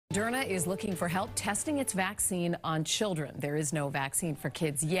Moderna is looking for help testing its vaccine on children. There is no vaccine for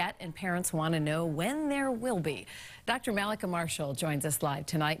kids yet, and parents want to know when there will be. Dr. Mallika Marshal joins us live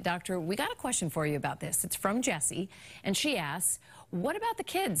tonight. Doctor, we got a question for you about this. It's from Jessie, and she asks, what about the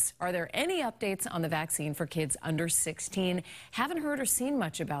kids? Are there any updates on the vaccine for kids under 16? Haven't heard or seen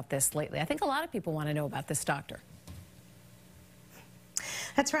much about this lately. I think a lot of people want to know about this, doctor.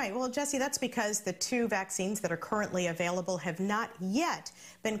 That's right. Well, Jesse, that's because the two vaccines that are currently available have not yet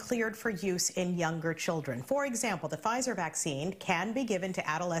been cleared for use in younger children. For example, the Pfizer vaccine can be given to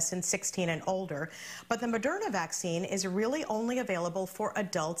adolescents 16 and older, but the Moderna vaccine is really only available for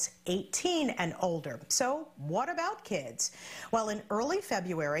adults 18 and older. So what about kids? Well, in early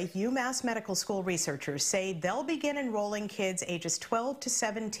February, UMass Medical School researchers say they'll begin enrolling kids ages 12 to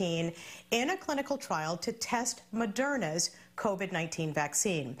 17 in a clinical trial to test Moderna's COVID-19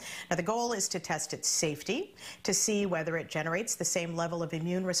 vaccine. Now, the goal is to test its safety, to see whether it generates the same level of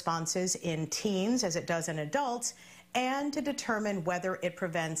immune responses in teens as it does in adults, and to determine whether it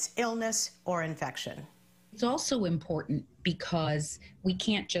prevents illness or infection. It's also important because we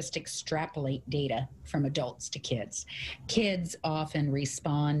can't just extrapolate data from adults to kids. Kids often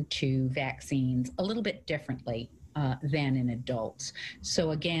respond to vaccines a little bit differently than in adults.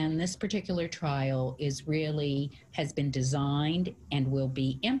 So again, this particular trial has been designed and will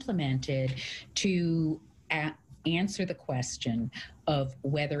be implemented to answer the question of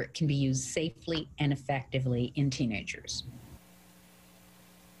whether it can be used safely and effectively in teenagers.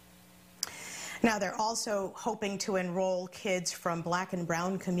 Now, they're also hoping to enroll kids from Black and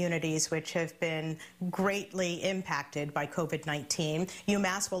brown communities, which have been greatly impacted by COVID-19.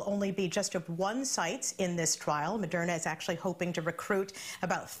 UMass will only be just of one site in this trial. Moderna is actually hoping to recruit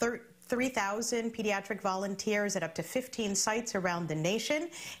about 3,000 pediatric volunteers at up to 15 sites around the nation.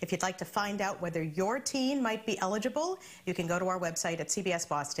 If you'd like to find out whether your teen might be eligible, you can go to our website at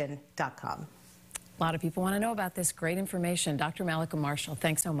cbsboston.com. A lot of people want to know about this. Great information. Dr. Mallika Marshal,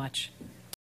 thanks so much.